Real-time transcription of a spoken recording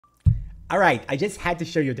All right, I just had to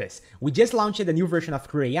show you this. We just launched a new version of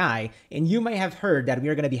crewAI, and you may have heard that we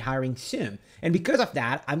are going to be hiring soon. And because of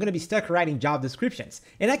that, I'm going to be stuck writing job descriptions.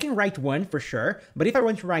 And I can write one for sure, but if I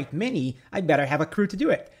want to write many, I better have a crew to do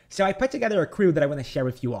it. So I put together a crew that I want to share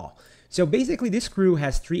with you all. So basically, this crew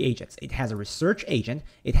has 3 agents. It has a research agent,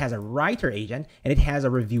 it has a writer agent, and it has a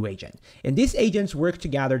review agent. And these agents work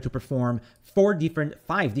together to perform 5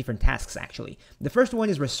 different tasks actually. The first one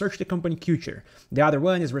is research the company culture. The other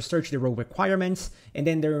one is research the role requirements. And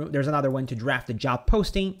then there's another one to draft the job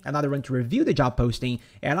posting, another one to review the job posting,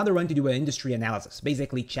 and another one to do an industry analysis.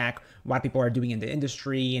 Basically check what people are doing in the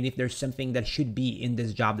industry and if there's something that should be in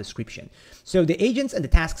this job description. So the agents and the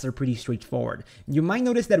tasks are pretty straightforward. You might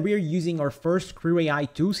notice that we're using our first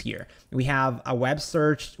crewAI tools here. We have a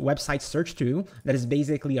website search tool that is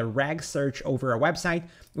basically a rag search over a website.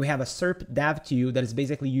 We have a SERP dev tool that is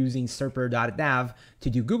basically using serper.dev to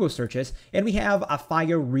do Google searches. And we have a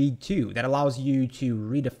file read tool that allows you to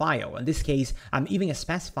read a file. In this case, I'm even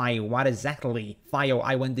specifying what exactly file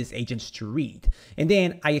I want these agents to read. And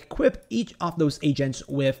then I equip each of those agents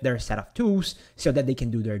with their set of tools so that they can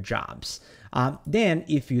do their jobs. Then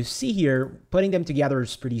if you see here, putting them together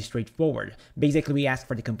is pretty straightforward. Basically, we ask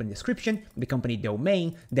for the company description, the company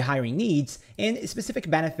domain, the hiring needs, and specific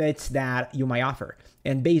benefits that you might offer.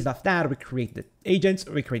 And based off that, we create the agents,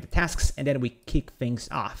 we create the tasks, and then we kick things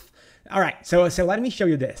off. All right, so let me show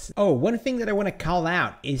you this. Oh, one thing that I want to call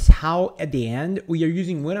out is how at the end, we are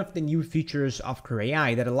using one of the new features of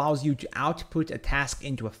crewAI that allows you to output a task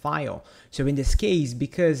into a file. So in this case,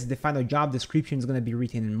 because the final job description is going to be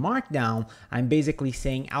written in Markdown, I'm basically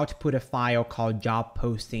saying output a file called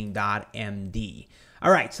jobposting.md.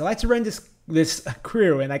 All right, so let's run this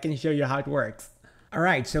crew and I can show you how it works. All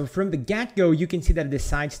right, so from the get-go, you can see that it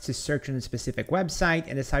decides to search on a specific website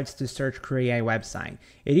and decides to search crewAI website.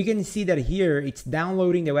 And you can see that here, it's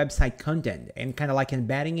downloading the website content and kind of like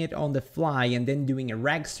embedding it on the fly and then doing a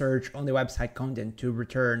rag search on the website content to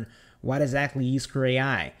return what exactly is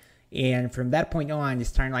crewAI. And from that point on,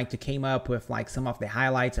 it's starting like to came up with like some of the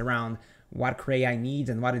highlights around what crewAI needs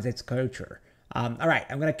and what is its culture. All right,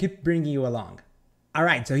 I'm gonna keep bringing you along. All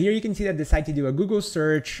right, so here you can see that decide to do a Google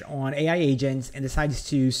search on AI agents and decides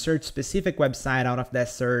to search specific website out of that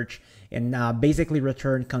search and basically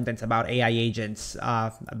return contents about AI agents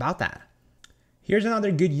about that. Here's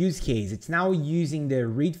another good use case. It's now using the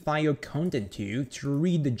read file content tool to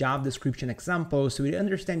read the job description example so it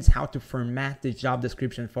understands how to format the job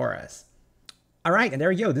description for us. All right, and there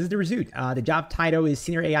we go. This is the result. The job title is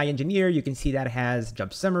Senior AI Engineer. You can see that it has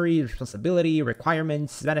job summary, responsibility,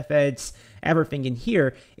 requirements, benefits, everything in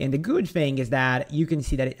here. And the good thing is that you can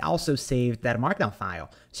see that it also saved that Markdown file.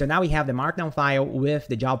 So now we have the Markdown file with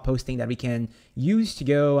the job posting that we can use to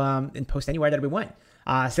go and post anywhere that we want.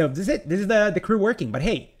 So this is it. This is the crew working. But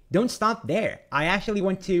hey, don't stop there. I actually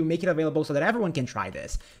want to make it available so that everyone can try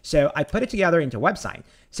this. So I put it together into a website.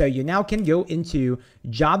 So you now can go into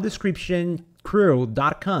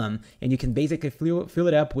jobdescriptioncrew.com and you can basically fill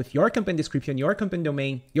it up with your company description, your company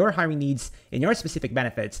domain, your hiring needs, and your specific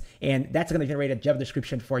benefits. And that's going to generate a job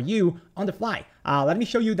description for you on the fly. Let me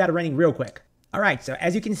show you that running real quick. All right, so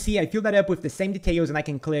as you can see, I fill that up with the same details and I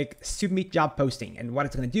can click submit job posting. And what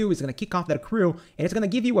it's gonna do is gonna kick off that crew and it's gonna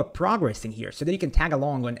give you a progress in here so that you can tag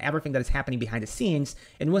along on everything that is happening behind the scenes.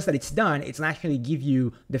 And once that it's done, it's gonna actually give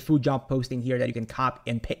you the full job posting here that you can copy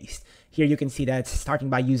and paste. Here you can see that it's starting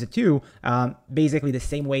by user 2, basically the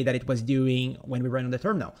same way that it was doing when we run on the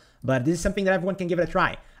terminal. But this is something that everyone can give it a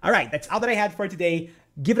try. All right, that's all that I had for today.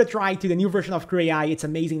 Give it a try to the new version of crewAI. It's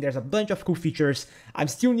amazing. There's a bunch of cool features. I'm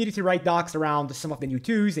still needing to write docs around some of the new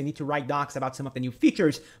tools. I need to write docs about some of the new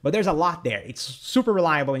features, but there's a lot there. It's super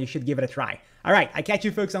reliable and you should give it a try. All right, I catch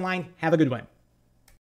you folks online. Have a good one.